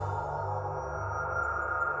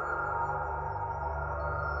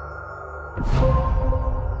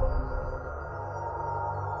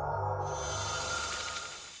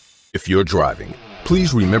If you're driving,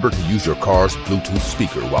 please remember to use your car's Bluetooth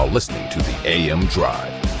speaker while listening to the AM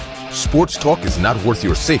Drive. Sports talk is not worth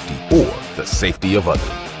your safety or the safety of others.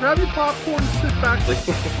 Grab your popcorn and sit back.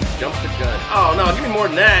 Jump the gun. Oh, no, give me more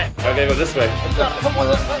than that. Okay, go this way.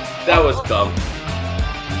 That was dumb.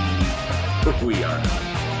 We are.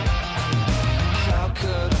 How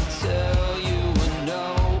could I tell you when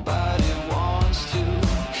nobody wants to?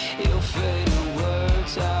 Your faded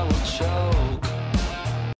words I will choke.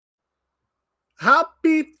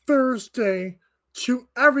 Happy Thursday to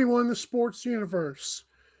everyone in the sports universe.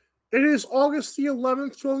 It is August the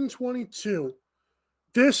 11th, 2022.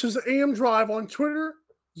 This is AM Drive on Twitter,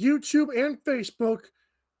 YouTube, and Facebook.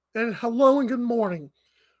 And hello and good morning.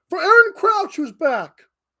 For Aaron Crouch, who's back,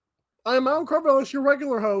 I am Alan Carvelis, your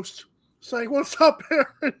regular host, saying, what's up,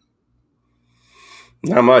 Aaron?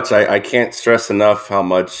 Not much. I can't stress enough how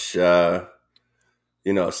much, Sammy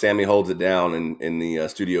holds it down in the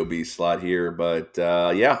Studio B slot here. But,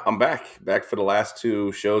 I'm back for the last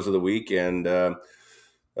two shows of the week, and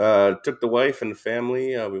took the wife and the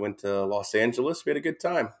family. We went to Los Angeles. We had a good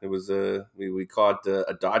time. It was we caught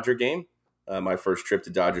a Dodger game, my first trip to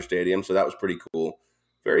Dodger Stadium, so that was pretty cool.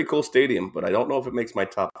 Very cool stadium, but I don't know if it makes my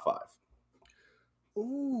top 5.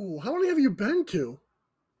 Ooh, how many have you been to?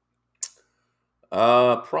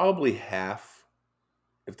 Probably half.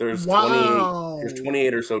 If there's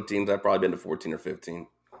 28 or so teams, I've probably been to 14 or 15.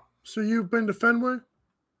 So you've been to Fenway?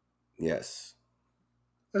 Yes.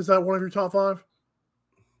 Is that one of your top 5?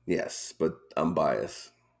 Yes, but I'm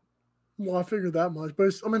biased. Well, I figured that much.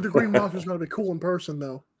 But the Green Monster's going to be cool in person,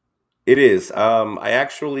 though. It is. I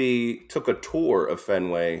actually took a tour of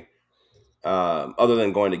Fenway, other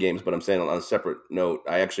than going to games, but I'm saying on a separate note,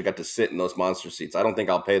 I actually got to sit in those monster seats. I don't think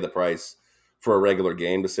I'll pay the price for a regular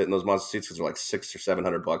game to sit in those monster seats because they're like $600 or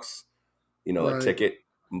 $700, a ticket.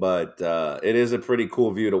 But it is a pretty cool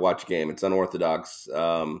view to watch a game. It's unorthodox.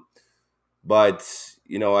 But,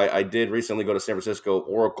 I did recently go to San Francisco.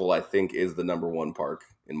 Oracle, I think, is the number one park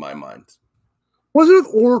in my mind. What's it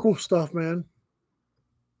with Oracle stuff, man?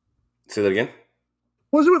 Say that again?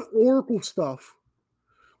 What's it with Oracle stuff?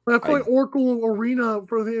 I feel like Oracle Arena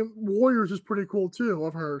for the Warriors is pretty cool, too,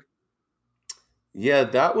 I've heard. Yeah,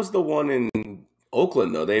 that was the one in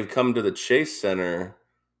Oakland, though. They've come to the Chase Center.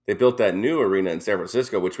 They built that new arena in San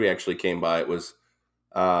Francisco, which we actually came by. It was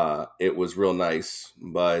real nice,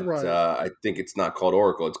 but right. I think it's not called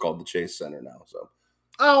Oracle. It's called the Chase Center now. So,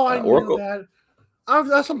 I knew that.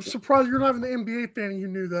 I'm surprised you're not even an NBA fan and you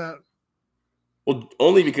knew that. Well,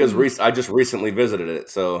 only because I just recently visited it,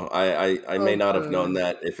 so I may not have known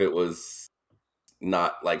that if it was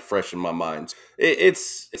not like fresh in my mind.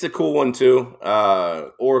 It's a cool one too,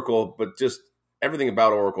 Oracle, but just everything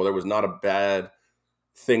about Oracle, there was not a bad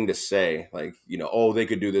thing to say, like, they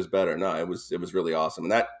could do this better. No, it was really awesome.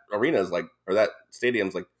 And that arena is that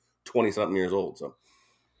stadium's like 20 something years old. So,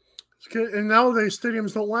 and nowadays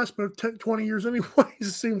stadiums don't last but 10, 20 years anyways,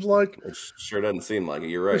 it seems like. It sure doesn't seem like it.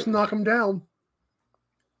 You're right. Just knock them down.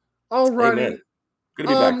 All righty. Good to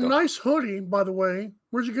be back, though. Nice hoodie, by the way.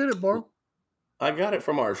 Where'd you get it, Bo? I got it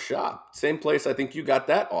from our shop. Same place I think you got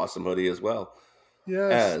that awesome hoodie as well.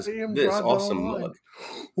 Yes, as this awesome mug.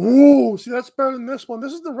 Ooh, see, that's better than this one.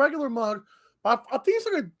 This is the regular mug. I think it's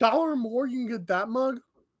like $1 more. You can get that mug.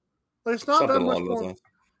 Like, it's not something that much along those more. lines.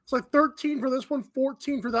 It's like $13 for this one,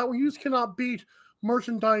 $14 for that one. You just cannot beat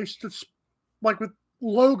merchandise that's like with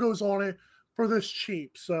logos on it for this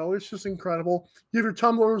cheap. So it's just incredible. You have your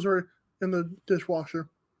tumblers or in the dishwasher.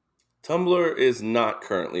 Tumbler is not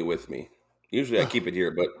currently with me. Usually I keep it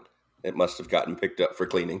here, but it must have gotten picked up for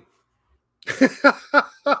cleaning.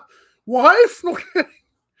 Wife? Okay.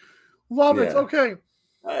 Love it. Okay.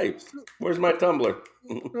 Hey, where's my tumbler?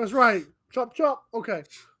 That's right. Chop, chop. Okay.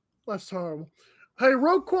 That's terrible. Hey,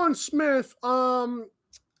 Roquan Smith.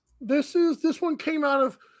 This one came out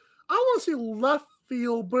of, I don't want to say left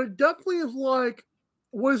field, but it definitely is like,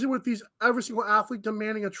 what is it with these every single athlete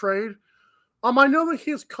demanding a trade? I know that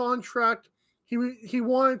his contract, he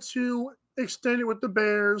wanted to extend it with the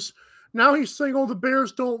Bears. Now he's saying, the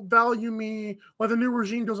Bears don't value me, like the new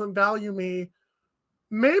regime doesn't value me.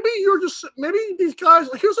 Maybe these guys,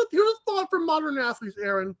 here's a thought for modern athletes,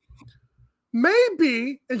 Aaron.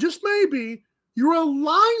 Maybe, and just maybe, you're a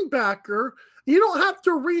linebacker. You don't have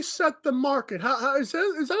to reset the market. How is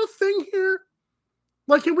that a thing here?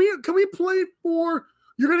 Like, can we play for,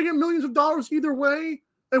 you're going to get millions of dollars either way,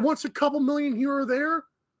 and once a couple million here or there?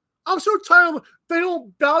 I'm so tired of, they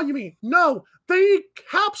don't value me. No, they need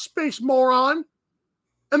cap space, moron.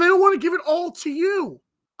 And they don't want to give it all to you.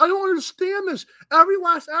 I don't understand this. Every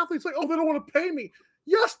last athlete's like, oh, they don't want to pay me.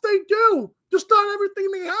 Yes, they do. Just not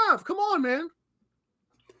everything they have. Come on, man.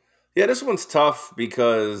 Yeah, this one's tough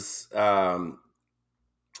because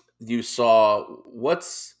you saw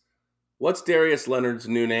what's Darius Leonard's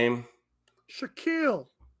new name? Shaquille.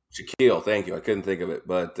 Shaquille. Thank you. I couldn't think of it,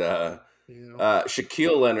 but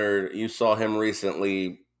Shaquille Leonard. You saw him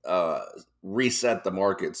recently reset the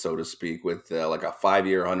market, so to speak, with like a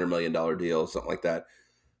 5-year, $100 million deal, something like that.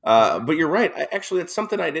 But you're right. Actually, it's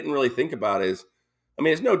something I didn't really think about.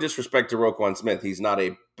 There's no disrespect to Roquan Smith. He's not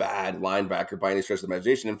a bad linebacker by any stretch of the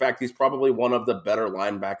imagination. In fact, he's probably one of the better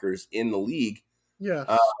linebackers in the league. Yes.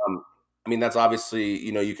 That's obviously,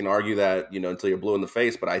 you can argue that, until you're blue in the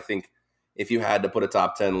face. But I think if you had to put a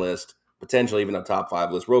top 10 list, potentially even a top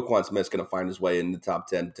 5 list, Roquan Smith's going to find his way in the top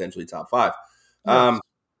 10, potentially top 5. Yes.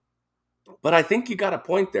 But I think you got a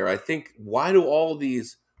point there. I think, why do all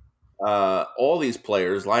these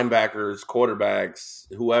players, linebackers, quarterbacks,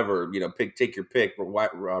 whoever, take your pick,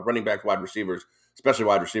 running back, wide receivers, especially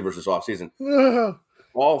wide receivers this offseason,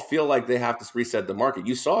 all feel like they have to reset the market?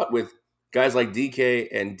 You saw it with guys like DK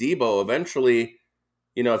and Debo. Eventually,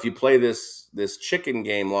 if you play this chicken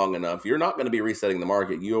game long enough, you're not going to be resetting the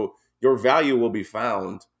market. Your value will be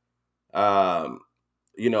found,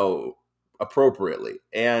 appropriately.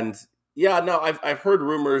 And yeah, no, I've heard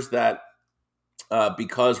rumors that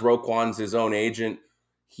because Roquan's his own agent,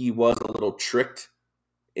 he was a little tricked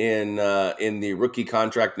in the rookie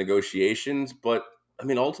contract negotiations. But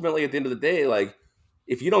ultimately, at the end of the day, like,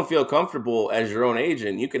 if you don't feel comfortable as your own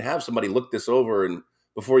agent, you can have somebody look this over and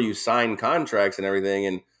before you sign contracts and everything.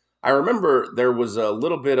 And I remember there was a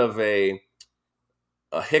little bit of a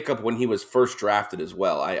hiccup when he was first drafted as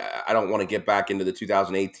well. I don't want to get back into the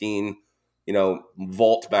 2018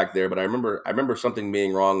 vault back there, but I remember something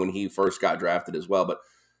being wrong when he first got drafted as well. But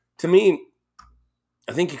to me,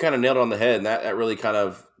 I think you kind of nailed it on the head, and that really kind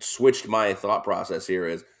of switched my thought process here.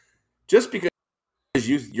 Is just because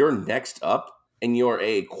you're next up and you're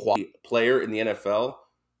a quality player in the NFL,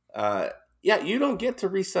 you don't get to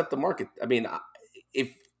reset the market.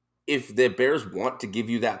 If the Bears want to give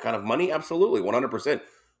you that kind of money, absolutely, 100%.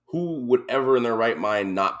 Who would ever in their right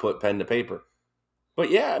mind not put pen to paper? But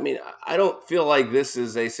yeah, I don't feel like this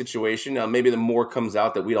is a situation. Maybe the more comes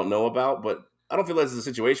out that we don't know about, but I don't feel like this is a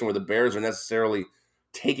situation where the Bears are necessarily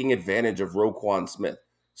taking advantage of Roquan Smith.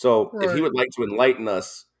 So if he would like to enlighten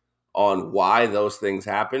us on why those things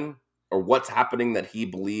happen or what's happening that he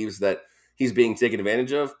believes that he's being taken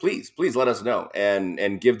advantage of, please let us know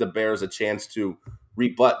and give the Bears a chance to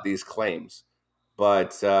rebut these claims.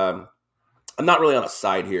 But I'm not really on a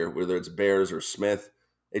side here, whether it's Bears or Smith.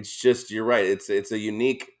 It's just, you're right. It's a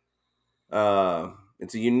unique, I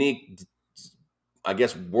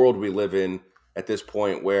guess, world we live in at this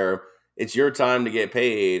point where it's your time to get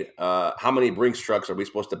paid. How many Brinks trucks are we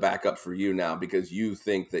supposed to back up for you now because you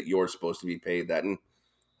think that you're supposed to be paid that? And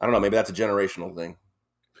I don't know, maybe that's a generational thing.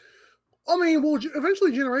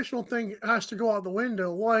 Eventually generational thing has to go out the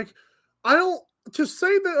window. Like, to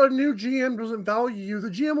say that a new GM doesn't value you, the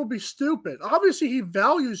GM will be stupid. Obviously, he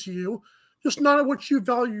values you, just not at what you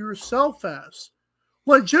value yourself as.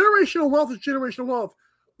 Like, generational wealth is generational wealth.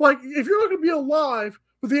 Like, if you're not going to be alive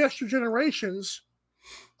for the extra generations,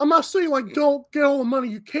 I'm not saying, like, don't get all the money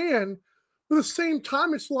you can, but at the same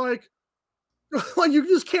time, it's like you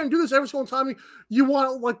just can't do this every single time you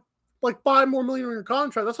want, like $5 more million on your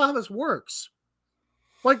contract. That's not how this works.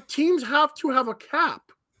 Like, teams have to have a cap.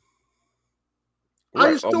 Right.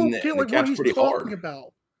 I just don't get like what he's talking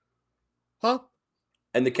about. Huh?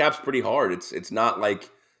 And the cap's pretty hard. It's not like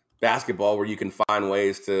basketball where you can find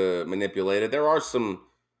ways to manipulate it. There are some,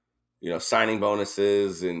 signing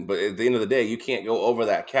bonuses, but at the end of the day, you can't go over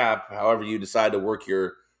that cap. However, you decide to work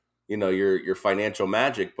your financial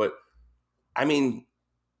magic. But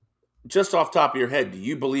just off top of your head, do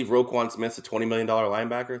you believe Roquan Smith's a $20 million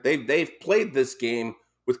linebacker? They've played this game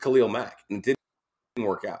with Khalil Mack and it didn't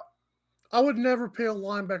work out. I would never pay a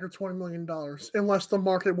linebacker $20 million unless the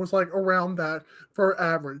market was like around that for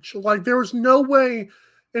average. Like, there was no way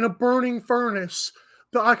in a burning furnace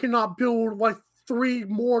that I cannot build like 3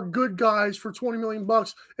 more good guys for $20 million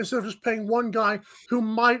instead of just paying one guy who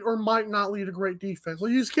might or might not lead a great defense.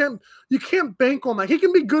 Like, you can't bank on that. He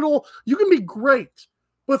can be you can be great,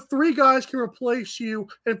 but 3 guys can replace you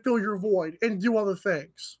and fill your void and do other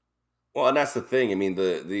things. Well, and that's the thing.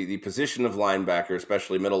 The position of linebacker,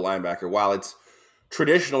 especially middle linebacker, while it's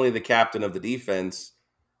traditionally the captain of the defense,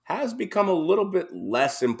 has become a little bit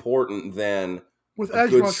less important than with a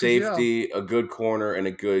good rushers, safety, a good corner, and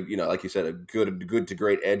a good, like you said, a good to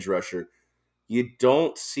great edge rusher. You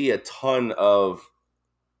don't see a ton of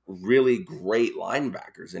really great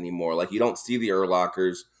linebackers anymore. Like, you don't see the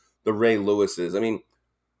Urlachers, the Ray Lewises. I mean,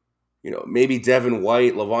 maybe Devin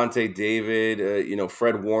White, Levante David,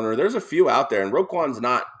 Fred Warner. There's a few out there, and Roquan's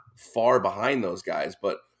not far behind those guys,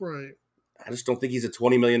 but right. I just don't think he's a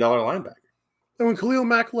 $20 million linebacker. And when Khalil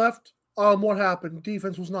Mack left, what happened?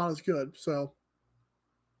 Defense was not as good. So,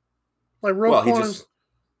 like, Roquan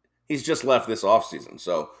he's just left this offseason,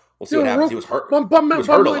 so we'll see what happens. He was hurt. He was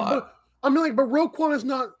hurt a lot. But Roquan is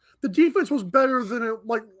not. The defense was better than it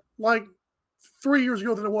like 3 years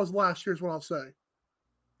ago than it was last year. Is what I'll say.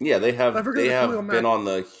 Yeah, they have been on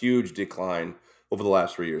the huge decline over the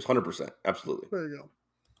last 3 years. 100%, absolutely. There you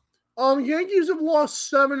go. Yankees have lost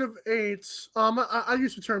 7 of 8. I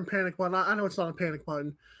used the term panic button. I know it's not a panic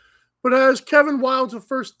button, but as Kevin Wildes of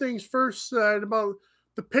First Things First said about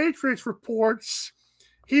the Patriots reports,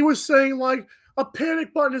 he was saying like a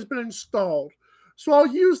panic button has been installed. So I'll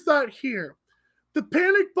use that here. The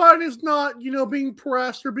panic button is not, being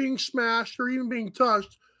pressed or being smashed or even being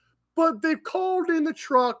touched, but they've called in the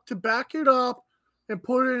truck to back it up and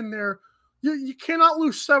put it in there. You cannot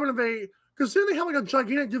lose 7 of 8 because then they have like a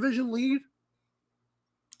gigantic division lead.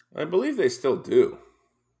 I believe they still do.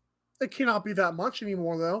 It cannot be that much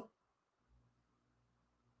anymore, though.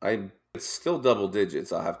 It's still double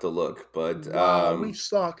digits. I'll have to look, but wow, we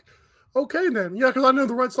suck. Okay, then. Yeah, because I know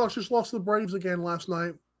the Red Sox just lost to the Braves again last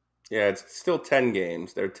night. Yeah, it's still 10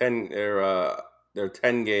 games. They're 10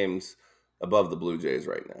 games above the Blue Jays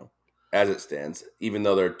right now, as it stands, even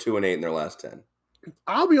though they're 2-8 in their last 10.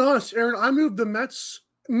 I'll be honest, Aaron, I moved the Mets.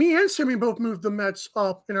 Me and Sammy both moved the Mets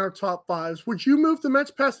up in our top 5s. Would you move the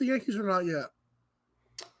Mets past the Yankees or not yet?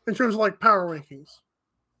 In terms of like power rankings?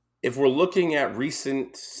 If we're looking at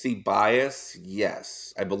recency bias,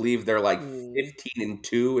 yes. I believe they're like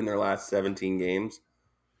 15-2 in their last 17 games.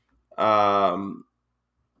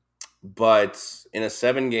 But in a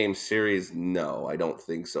 7-game series, no, I don't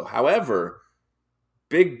think so. However,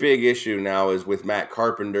 big issue now is with Matt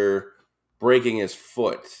Carpenter breaking his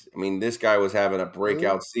foot. I mean, this guy was having a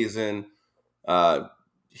breakout season. Huge no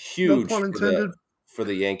pun intended. For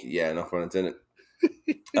the Yankees. Yeah, no pun intended.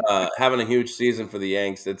 Having a huge season for the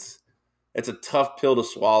Yanks. It's a tough pill to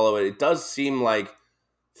swallow. It does seem like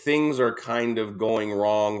things are kind of going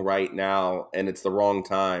wrong right now, and it's the wrong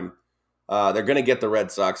time. They're going to get the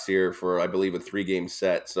Red Sox here for, I believe, a 3-game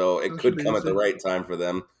set, so it could come at the right time for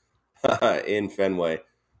them in Fenway.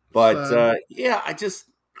 But,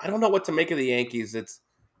 I don't know what to make of the Yankees. It's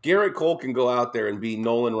Garrett Cole can go out there and be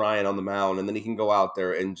Nolan Ryan on the mound, and then he can go out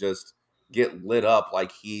there and just get lit up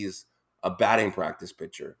like he's a batting practice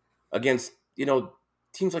pitcher against,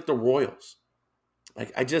 teams like the Royals.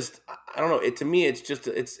 Like, I don't know. To me, it's just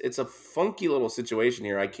it's a funky little situation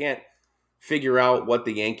here. I can't figure out what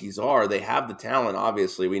the Yankees are. They have the talent,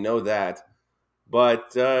 obviously. We know that.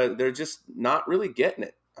 But they're just not really getting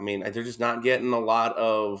it. I mean, they're just not getting a lot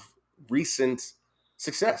of recent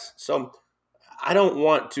success. So I don't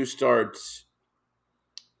want to start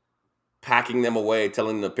packing them away,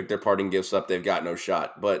 telling them to pick their parting gifts up. They've got no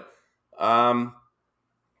shot. But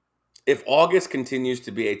if August continues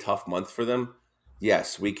to be a tough month for them,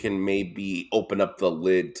 yes, we can maybe open up the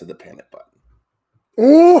lid to the panic button.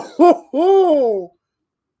 Oh,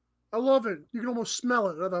 I love it. You can almost smell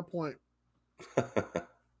it at that point.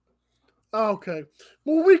 Okay.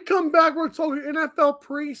 When we come back, we're talking NFL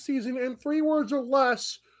preseason in 3 words or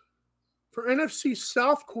less for NFC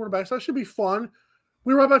South quarterbacks. That should be fun.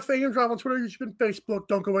 We're right back to AM Drive on Twitter, YouTube, and Facebook.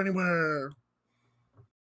 Don't go anywhere.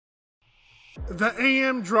 The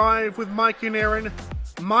AM Drive with Mike and Aaron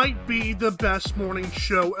might be the best morning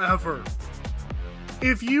show ever.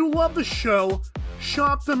 If you love the show,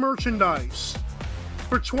 shop the merchandise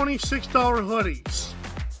for $26 hoodies,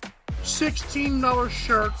 $16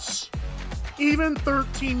 shirts, even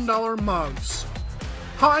 $13 mugs.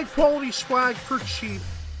 High quality swag for cheap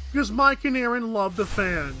because Mike and Aaron love the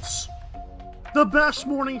fans. The best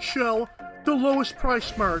morning show, the lowest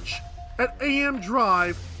price merch at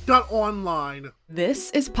amdrive.online.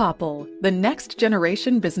 This is Popple, the next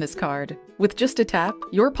generation business card. With just a tap,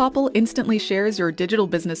 your Popple instantly shares your digital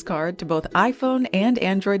business card to both iPhone and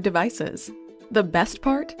Android devices. The best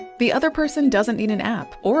part? The other person doesn't need an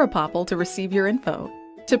app or a Popple to receive your info.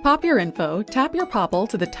 To pop your info, tap your Popple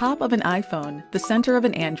to the top of an iPhone, the center of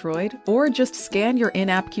an Android, or just scan your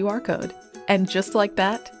in-app QR code. And just like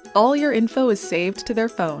that, all your info is saved to their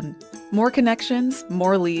phone. More connections,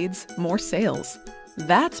 more leads, more sales.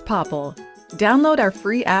 That's Popple. Download our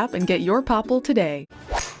free app and get your Popple today.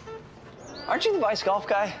 Aren't you the Vice Golf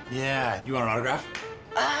guy? Yeah. You want an autograph?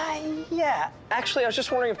 Yeah. Actually, I was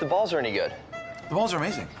just wondering if the balls are any good. The balls are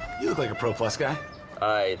amazing. You look like a Pro Plus guy.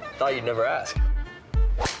 I thought you'd never ask.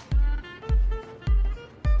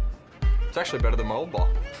 It's actually better than my old ball.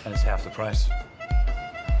 And it's half the price.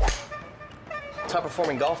 Top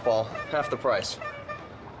performing golf ball, half the price.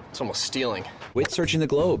 It's almost stealing. Quit searching the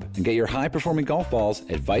globe and get your high-performing golf balls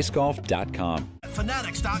at vicegolf.com.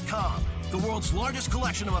 Fanatics.com, the world's largest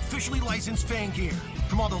collection of officially licensed fan gear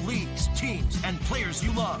from all the leagues, teams, and players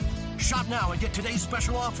you love. Shop now and get today's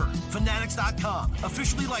special offer. Fanatics.com,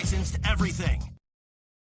 officially licensed everything.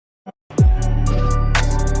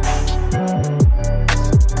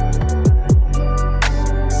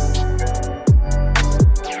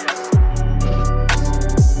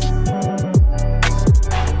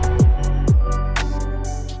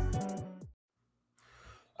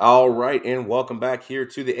 All right, and welcome back here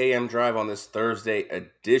to the AM Drive on this Thursday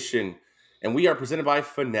edition. And we are presented by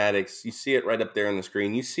Fanatics. You see it right up there on the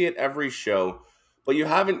screen. You see it every show, but you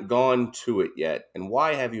haven't gone to it yet. And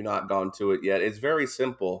why have you not gone to it yet? It's very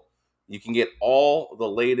simple. You can get all the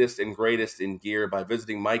latest and greatest in gear by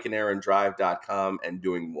visiting MikeandAaronDrive.com and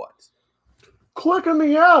doing what? Clicking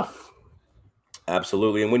the F.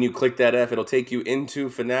 Absolutely. And when you click that F, it'll take you into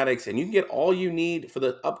Fanatics, and you can get all you need for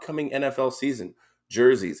the upcoming NFL season.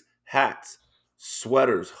 Jerseys, hats,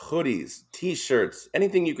 sweaters, hoodies, t-shirts,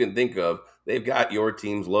 anything you can think of, they've got your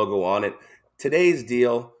team's logo on it. Today's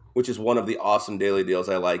deal, which is one of the awesome daily deals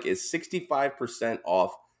I like, is 65%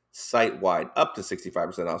 off site-wide, up to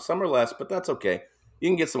 65% off. Some are less, but that's okay. You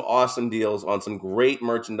can get some awesome deals on some great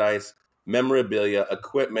merchandise, memorabilia,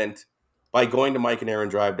 equipment by going to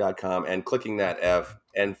MikeandAaronDrive.com and clicking that F.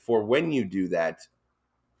 And for when you do that,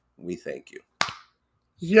 we thank you.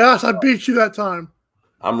 Yes, I beat you that time.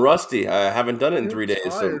 I'm rusty. I haven't done it in 3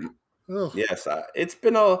 days. So yes, it's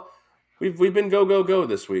been we've been go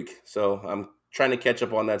this week. So I'm trying to catch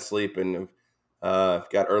up on that sleep, and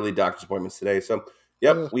got early doctor's appointments today. So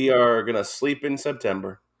we are gonna sleep in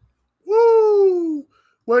September. Woo!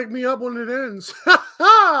 Wake me up when it ends.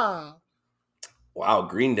 Wow,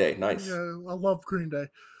 Green Day, nice. Yeah, I love Green Day.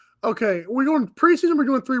 Okay, we're doing preseason. We're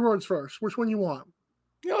doing 3 words first. Which one you want?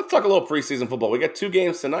 Yeah, let's talk a little preseason football. We got 2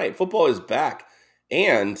 games tonight. Football is back.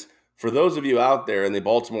 And for those of you out there in the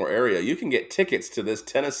Baltimore area, you can get tickets to this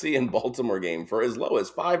Tennessee and Baltimore game for as low as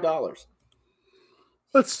 $5.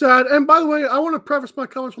 That's sad. And by the way, I want to preface my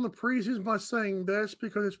comments on the preseason by saying this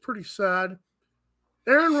because it's pretty sad.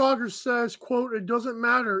 Aaron Rodgers says, quote, "It doesn't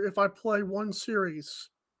matter if I play one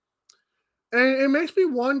series." And it makes me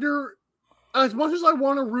wonder, as much as I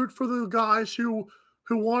want to root for the guys who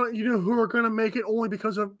want, who are going to make it only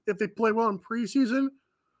because of if they play well in preseason,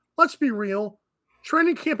 let's be real.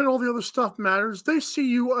 Training camp and all the other stuff matters. They see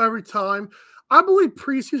you every time. I believe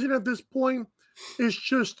preseason at this point is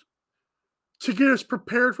just to get us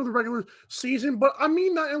prepared for the regular season. But I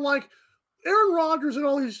mean that in like Aaron Rodgers and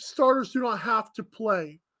all these starters do not have to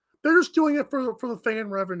play. They're just doing it for the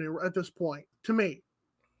fan revenue at this point, to me.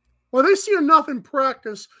 Well, they see enough in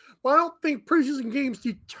practice, but I don't think preseason games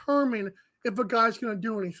determine if a guy's going to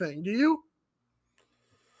do anything. Do you?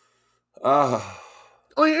 I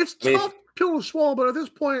mean, it's tough pill to swallow, but at this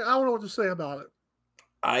point, I don't know what to say about it.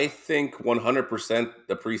 I think 100%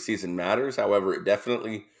 the preseason matters. However, it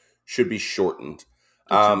definitely should be shortened.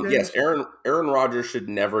 Yes, Aaron Rodgers should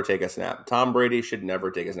never take a snap. Tom Brady should never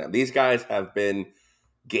take a snap. These guys have been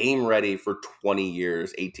game ready for 20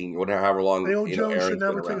 years, 18, whatever, however long. Daniel Jones should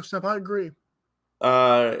never take a snap. I agree.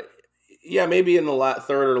 Yeah, maybe in the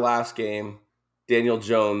third or last game, Daniel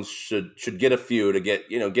Jones should get a few to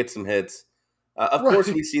get some hits. Of course,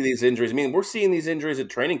 we see these injuries. I mean, we're seeing these injuries at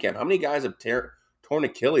training camp. How many guys have torn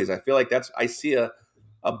Achilles? I feel like I see a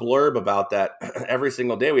blurb about that every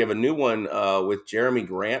single day. We have a new one with Jeremy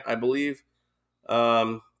Grant, I believe,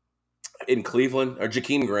 in Cleveland, or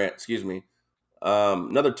Jakeem Grant, excuse me.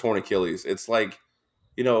 Another torn Achilles. It's like,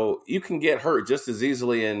 you can get hurt just as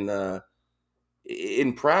easily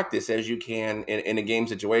in practice as you can in a game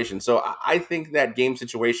situation. So I think that game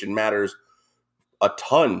situation matters a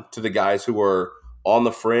ton to the guys who are on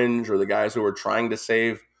the fringe or the guys who are trying to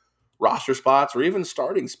save roster spots or even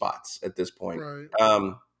starting spots at this point.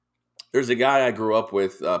 Right. There's a guy I grew up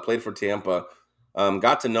with, played for Tampa,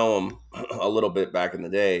 got to know him a little bit back in the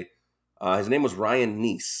day. His name was Ryan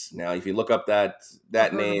Neese. Now, if you look up that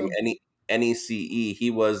name, N-E-C-E,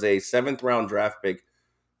 he was a 7th-round draft pick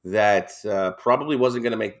that probably wasn't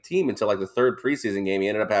going to make the team until like the 3rd preseason game. He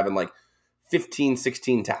ended up having like 15,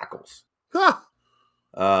 16 tackles.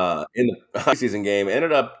 In the preseason game,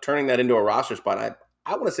 ended up turning that into a roster spot.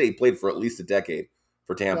 I want to say he played for at least a decade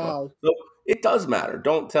for Tampa. Wow. So it does matter.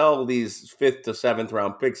 Don't tell these 5th to 7th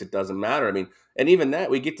round picks it doesn't matter. I mean, and even that,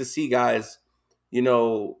 we get to see guys,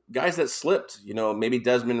 guys that slipped. Maybe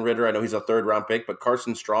Desmond Ridder. I know he's a 3rd round pick, but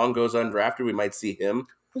Carson Strong goes undrafted. We might see him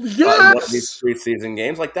one of these Yes. preseason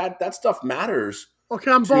games. Like that stuff matters Okay,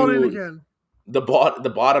 I'm bought in to again. the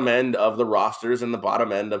bottom end of the rosters and the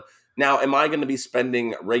bottom end of. Now, am I going to be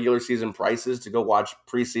spending regular season prices to go watch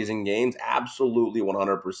preseason games? Absolutely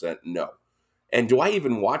 100% no. And do I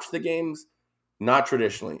even watch the games? Not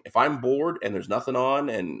traditionally. If I'm bored and there's nothing on,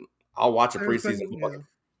 and I'll watch a preseason football game.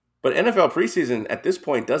 But NFL preseason at this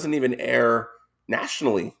point doesn't even air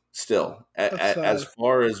nationally still. As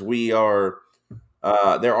far as we are,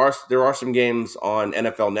 there are some games on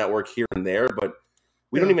NFL Network here and there, but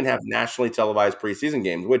we don't even have nationally televised preseason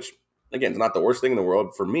games, which again is not the worst thing in the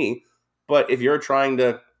world for me. But if you're trying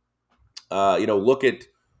to, look at,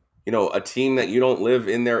 a team that you don't live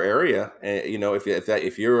in their area,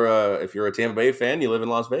 if you're a Tampa Bay fan, you live in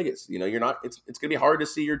Las Vegas. You're not. It's gonna be hard to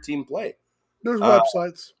see your team play. There's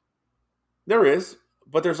websites. There is,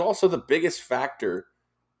 but there's also the biggest factor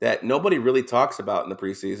that nobody really talks about in the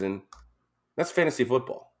preseason. That's fantasy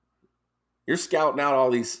football. You're scouting out all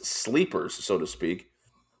these sleepers, so to speak.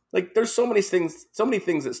 Like there's so many things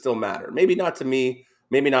that still matter. Maybe not to me,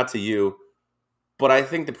 maybe not to you, but I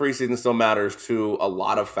think the preseason still matters to a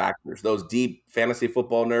lot of factors. Those deep fantasy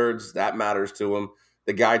football nerds, that matters to them.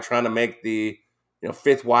 The guy trying to make the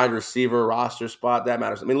fifth wide receiver roster spot, that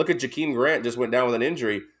matters. I mean, look at Jakeem Grant just went down with an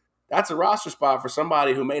injury. That's a roster spot for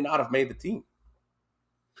somebody who may not have made the team.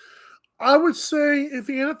 I would say if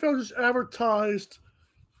the NFL just advertised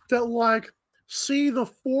that, see the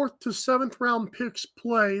 4th to 7th round picks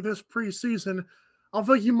play this preseason, I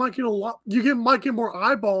think you might get might get more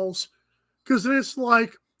eyeballs, because then it's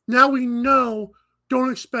like, now we know, don't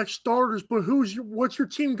expect starters, but what's your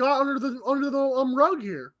team got under the rug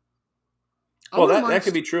here? Well, that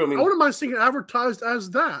could be true. I mean, I wouldn't mind seeing it advertised as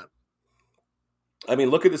that. I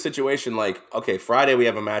mean, look at the situation. Like, okay, Friday we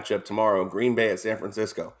have a matchup tomorrow, Green Bay at San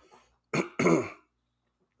Francisco.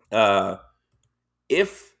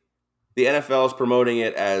 If the NFL is promoting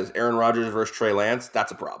it as Aaron Rodgers versus Trey Lance,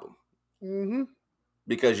 that's a problem. Mm-hmm.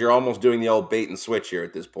 Because you're almost doing the old bait and switch here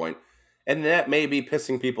at this point. And that may be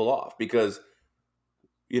pissing people off because,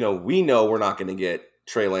 we know we're not going to get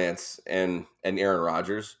Trey Lance and Aaron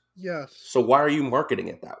Rodgers. Yes. So why are you marketing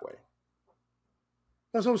it that way?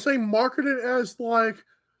 That's what I'm saying. Market it as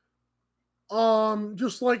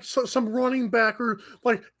just like some running back, or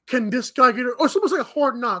like, can this guy get it? Or it's almost like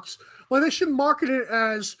Hard Knocks. Like, they should market it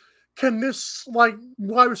as, can this wide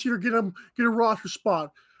receiver get a roster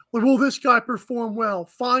spot? Like, will this guy perform well?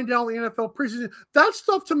 Find out the NFL preseason. That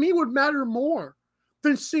stuff to me would matter more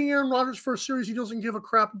than seeing Aaron Rodgers for a series he doesn't give a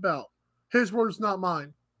crap about. His words, not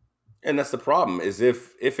mine. And that's the problem, is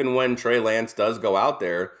if and when Trey Lance does go out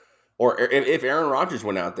there, or if Aaron Rodgers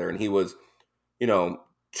went out there and he was,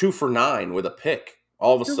 2 for 9 with a pick,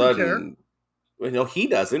 all of a sudden, he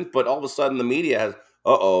doesn't, but all of a sudden the media has,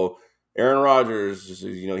 Aaron Rodgers,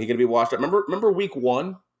 he going to be washed up. Remember week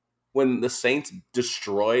 1 when the Saints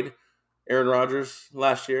destroyed Aaron Rodgers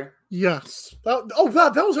last year? Yes. That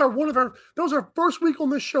was our first week on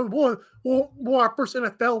this show. Our first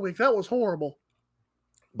NFL week. That was horrible.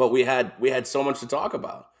 But we had so much to talk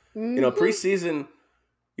about. Mm-hmm. Preseason,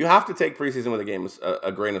 you have to take preseason with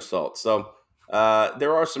a grain of salt. So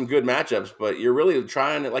there are some good matchups, but you're really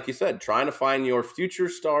trying to find your future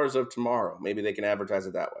stars of tomorrow. Maybe they can advertise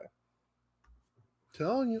it that way.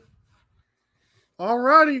 Telling you. All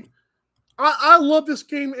righty. I love this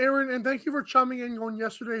game, Aaron, and thank you for chiming in on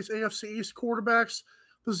yesterday's AFC East quarterbacks.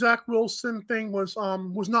 The Zach Wilson thing was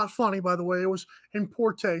not funny, by the way. It was in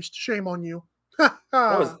poor taste. Shame on you. That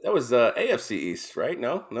was AFC East, right?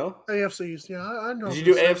 No. AFC East, yeah, I know. Did you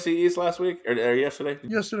do AFC East last week or yesterday?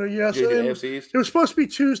 Yesterday, yes. Did you do AFC East? It was supposed to be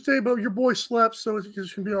Tuesday, but your boy slept, so it's going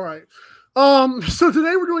to be all right. So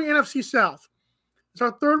today we're doing NFC South. It's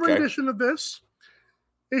our third rendition of this.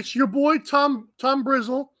 It's your boy Tom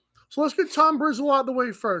Brizzle. So let's get Tom Brizzle out of the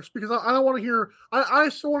way first, because I don't want to hear. I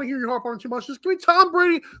still want to hear you harp on it too much. Just give me Tom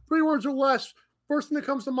Brady, 3 words or less. First thing that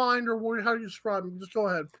comes to mind, or how do you describe him? Just go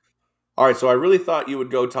ahead. All right, so I really thought you would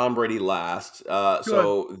go Tom Brady last.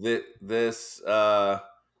 So this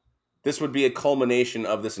would be a culmination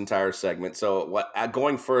of this entire segment. So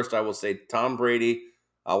going first, I will say Tom Brady.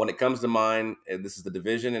 When it comes to mine, this is the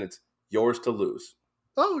division, and it's yours to lose.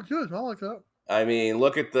 Oh, good. I like that. I mean,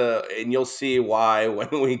 look at and you'll see why when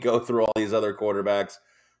we go through all these other quarterbacks.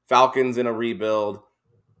 Falcons in a rebuild,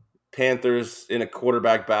 Panthers in a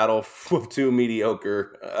quarterback battle with 2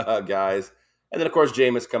 mediocre guys. And then, of course,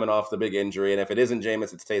 Jameis coming off the big injury. And if it isn't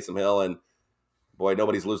Jameis, it's Taysom Hill. And, boy,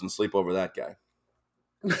 nobody's losing sleep over that guy.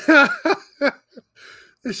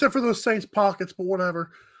 Except for those Saints pockets, but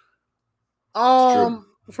whatever.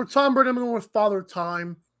 For Tom Brady, I'm going with Father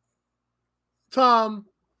Time. Tom,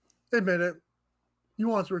 admit it. He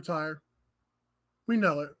wants to retire. We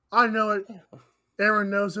know it. I know it. Aaron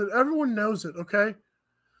knows it. Everyone knows it, okay?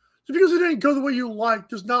 So because it didn't go the way you like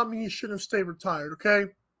does not mean you shouldn't have stayed retired,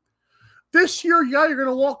 okay? This year, yeah, you're going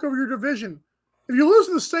to walk over your division. If you lose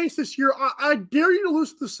to the Saints this year, I dare you to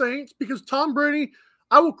lose to the Saints because Tom Brady,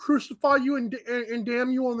 I will crucify you and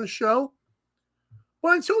damn you on the show.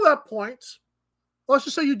 But until that point, let's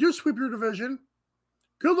just say you do sweep your division.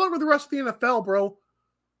 Good luck with the rest of the NFL, bro.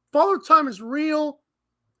 Father Time is real.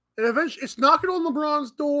 And eventually, it's knocking on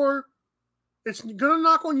LeBron's door. It's going to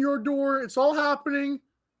knock on your door. It's all happening.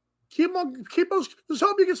 Keep those. Just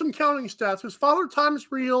hope you get some counting stats because Father Time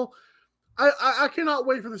is real. I cannot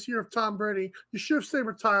wait for this year of Tom Brady. You should have stayed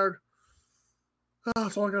retired.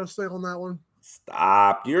 That's all I got to say on that one.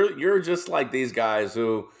 Stop. You're just like these guys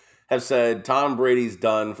who have said Tom Brady's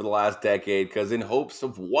done for the last decade because in hopes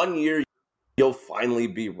of 1 year you'll finally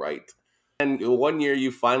be right. And 1 year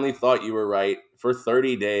you finally thought you were right. For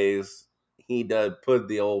 30 days, he put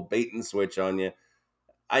the old bait and switch on you.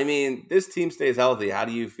 I mean, this team stays healthy. How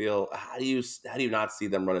do you feel? How do you not see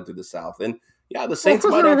them running through the South? And yeah, the Saints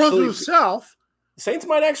might actually the South. The Saints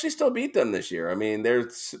might actually still beat them this year. I mean,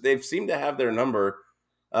 they've seemed to have their number,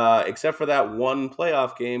 except for that one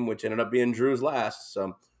playoff game, which ended up being Drew's last.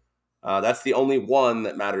 So that's the only one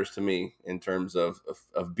that matters to me in terms of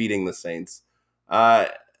beating the Saints. I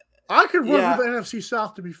could run for the NFC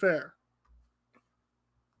South, to be fair.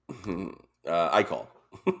 I call.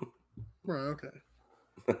 Right. Okay.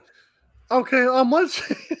 Okay.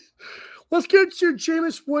 Let's get to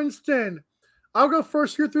Jameis Winston. I'll go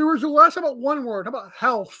first here. 3 words or less. How about 1 word? How about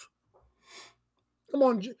health? Come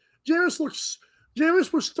on, Jameis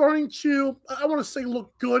was starting to, I want to say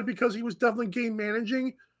look good because he was definitely game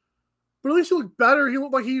managing, but at least he looked better. He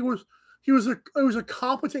looked like he was a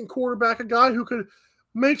competent quarterback, a guy who could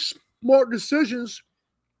make smart decisions.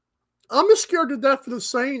 I'm just scared to death for the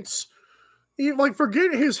Saints.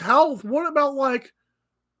 Forget his health. What about,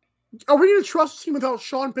 are we going to trust the team without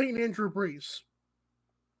Sean Payton and Andrew Brees?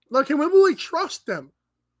 Can we really trust them?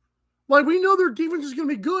 We know their defense is going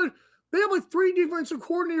to be good. They have 3 defensive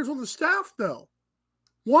coordinators on the staff, though.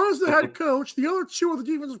 One is the head coach. The other 2 are the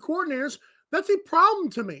defensive coordinators. That's a problem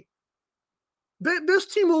to me. This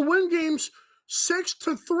team will win games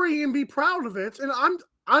 6-3 and be proud of it. And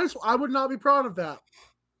I would not be proud of that.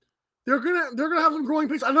 They're gonna have some growing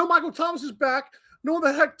pains. I know Michael Thomas is back. No one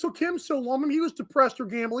the heck took him so long. Maybe he was depressed or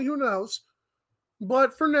gambling. Who knows?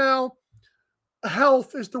 But for now,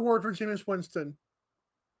 health is the word for Jameis Winston.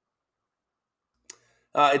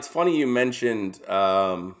 It's funny you mentioned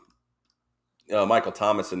Michael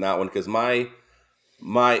Thomas in that one because my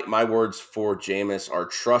words for Jameis are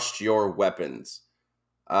trust your weapons.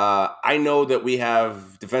 I know that we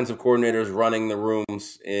have defensive coordinators running the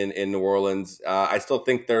rooms in New Orleans. I still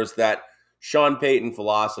think there's that Sean Payton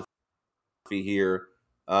philosophy here.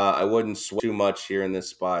 I wouldn't sweat too much here in this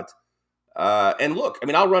spot. And look, I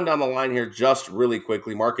mean, I'll run down the line here just really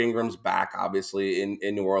quickly. Mark Ingram's back, obviously,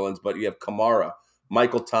 in New Orleans, but you have Kamara,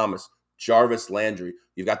 Michael Thomas, Jarvis Landry.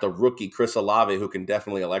 You've got the rookie Chris Olave, who can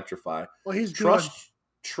definitely electrify. Well, he's good.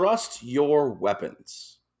 Trust your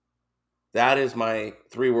weapons. That is my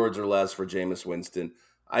 3 words or less for Jameis Winston.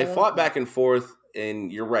 I fought back and forth, and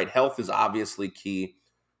you're right. Health is obviously key,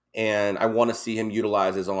 and I want to see him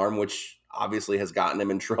utilize his arm, which obviously has gotten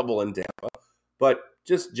him in trouble in Tampa. But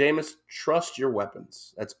just, Jameis, trust your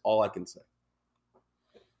weapons. That's all I can say.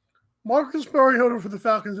 Marcus Mariota for the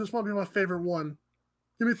Falcons. This might be my favorite one.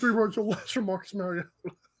 Give me 3 words or less for Marcus Mariota.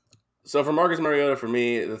 So for Marcus Mariota, for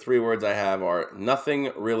me, the 3 words I have are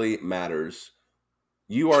nothing really matters.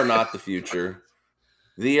 You are not the future.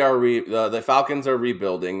 The Falcons are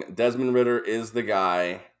rebuilding. Desmond Ridder is the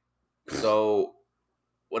guy. So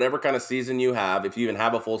whatever kind of season you have, if you even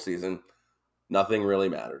have a full season, nothing really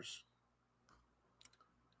matters.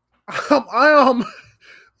 I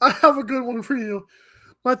have a good one for you.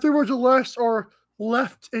 My 3 words or less are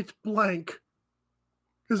left it blank.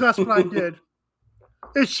 Because that's what I did.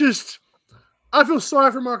 It's just, I feel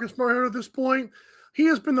sorry for Marcus Mariota at this point. He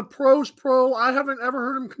has been the pro's pro. I haven't ever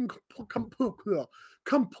heard him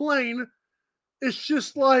complain. It's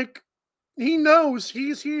just he knows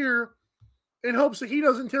he's here in hopes that he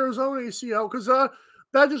doesn't tear his own ACL because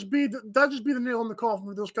that'd just be the nail in the coffin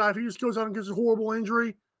for this guy if he just goes out and gets a horrible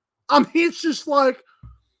injury. I mean, it's just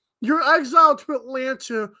you're exiled to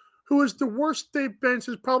Atlanta, who is the worst they've been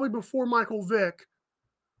since probably before Michael Vick.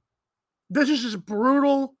 This is just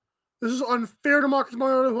brutal. This is unfair to Marcus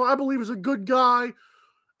Mariota, who I believe is a good guy.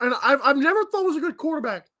 And I've never thought was a good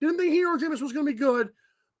quarterback. Didn't think he or Jameis was going to be good.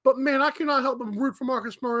 But, man, I cannot help but root for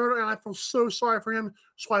Marcus Mariota, and I feel so sorry for him,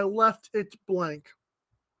 so I left it blank.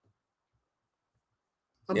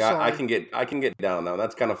 Sorry. I can get down now.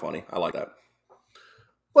 That's kind of funny. I like that.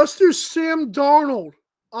 Let's do Sam Darnold.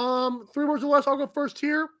 3 words or less. I'll go first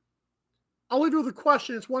here. I'll leave you with a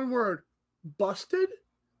question. It's one word. Busted?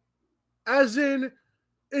 As in,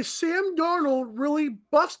 is Sam Darnold really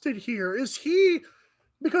busted here? Is he,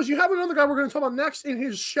 because you have another guy we're going to talk about next in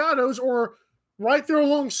his shadows or right there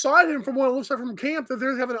alongside him from what it looks like from camp, that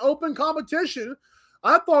they're having an open competition.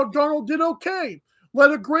 I thought Darnold did okay.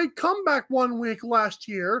 Led a great comeback 1 week last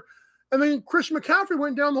year. And then Christian McCaffrey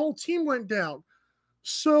went down. The whole team went down.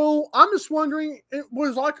 So I'm just wondering,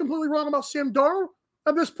 was I completely wrong about Sam Darnold?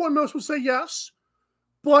 At this point, most would say yes.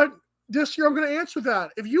 But this year, I'm going to answer that.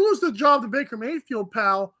 If you lose the job to Baker Mayfield,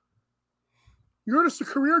 pal, you're just a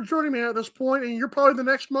career journeyman at this point, and you're probably the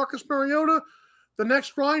next Marcus Mariota, the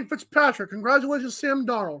next Ryan Fitzpatrick. Congratulations, Sam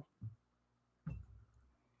Darnold.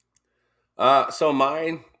 So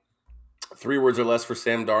mine, 3 words or less for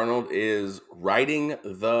Sam Darnold, is riding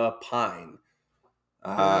the pine.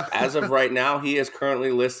 As of right now, he is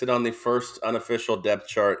currently listed on the first unofficial depth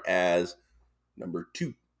chart as number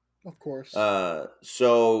 2. Of course.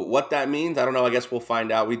 So what that means, I don't know. I guess we'll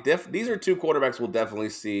find out. These are 2 quarterbacks we'll definitely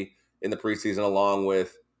see in the preseason, along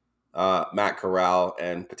with Matt Corral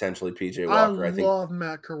and potentially PJ Walker. I love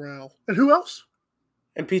Matt Corral. And who else?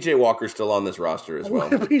 And PJ Walker's still on this roster as well.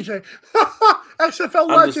 PJ. XFL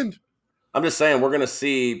legend. I'm just saying, we're going to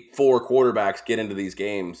see 4 quarterbacks get into these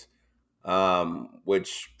games,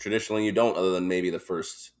 which traditionally you don't, other than maybe the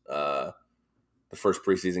first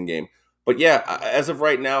preseason game. But yeah, as of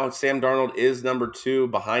right now, Sam Darnold is number 2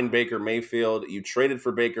 behind Baker Mayfield. You traded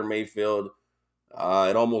for Baker Mayfield.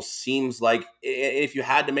 It almost seems like if you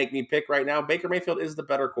had to make me pick right now, Baker Mayfield is the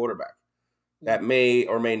better quarterback. That may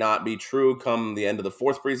or may not be true come the end of the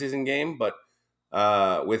 4th preseason game. But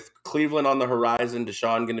with Cleveland on the horizon,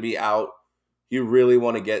 Deshaun going to be out, you really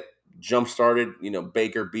want to get jump-started.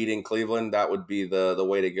 Baker beating Cleveland, that would be the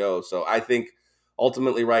way to go. So I think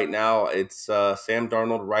ultimately right now it's Sam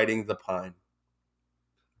Darnold riding the pine.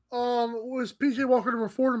 Was PJ Walker number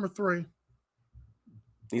 4, number 3?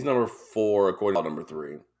 He's number 4 according to number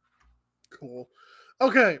 3. Cool.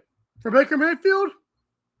 Okay. For Baker Mayfield,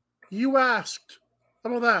 you asked.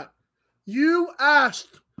 How about that? You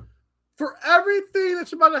asked for everything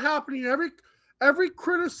that's about to happen here, every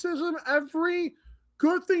criticism, every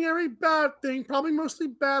good thing, every bad thing, probably mostly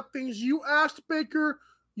bad things. You asked Baker,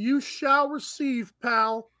 you shall receive,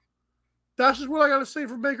 pal. That's just what I got to say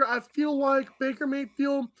for Baker. I feel like Baker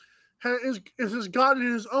Mayfield has gotten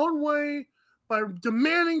in his own way by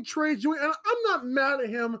demanding trades. And I'm not mad at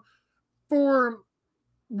him for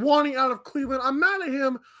wanting out of Cleveland. I'm mad at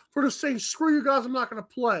him for just saying, screw you guys, I'm not going to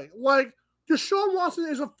play. Like, Deshaun Watson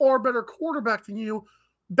is a far better quarterback than you,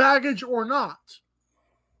 baggage or not.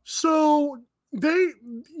 So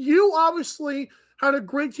you obviously had a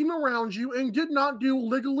great team around you and did not do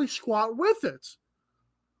legally squat with it.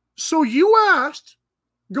 So you asked,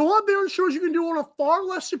 go out there and show what you can do on a far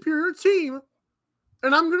less superior team,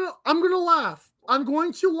 and I'm gonna laugh. I'm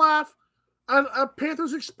going to laugh at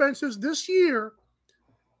Panthers' expenses this year.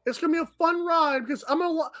 It's gonna be a fun ride because I'm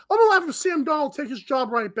gonna laugh if Sam Darnold takes his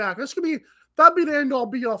job right back. That'd be the end all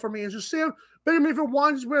be all for me. It's just Baker Mayfield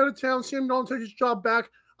winds his way out of town. Sam Darnold takes his job back.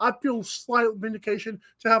 I feel slight vindication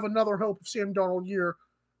to have another hope of Sam Darnold year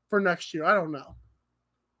for next year. I don't know.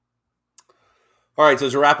 All right, so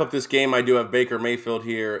to wrap up this game, I do have Baker Mayfield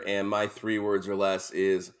here, and my 3 words or less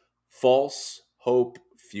is false hope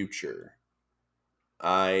future.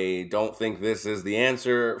 I don't think this is the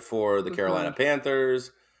answer for the Carolina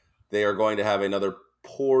Panthers. They are going to have another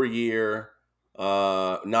poor year.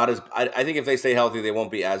 I think if they stay healthy, they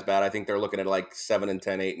won't be as bad. I think they're looking at like 7-10,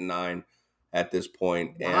 8-9 at this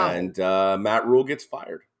point. Wow. And Matt Rule gets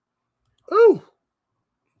fired. Ooh.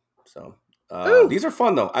 So these are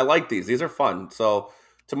fun though. I like these. These are fun. So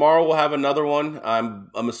tomorrow we'll have another one. I'm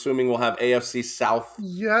assuming we'll have AFC South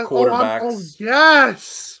quarterbacks.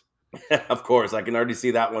 Yes. Of course, I can already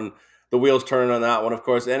see that one. The wheels turning on that one, of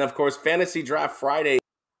course. And of course, Fantasy Draft Friday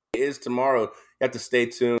is tomorrow. You have to stay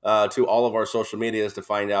tuned to all of our social medias to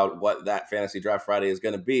find out what that Fantasy Draft Friday is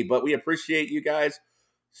going to be. But we appreciate you guys,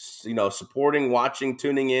 supporting, watching,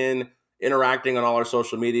 tuning in, interacting on all our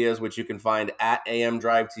social medias, which you can find at AM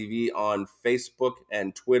Drive TV on Facebook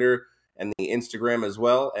and Twitter and the Instagram as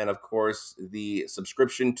well. And of course, the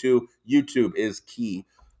subscription to YouTube is key.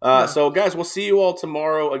 So guys, we'll see you all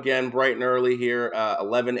tomorrow again, bright and early here,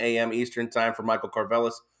 11 a.m. Eastern time. For Michael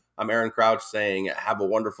Carvelis, I'm Aaron Crouch saying have a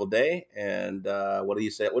wonderful day. And what do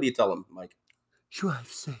you say? What do you tell him, Mike? Drive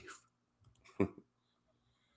safe.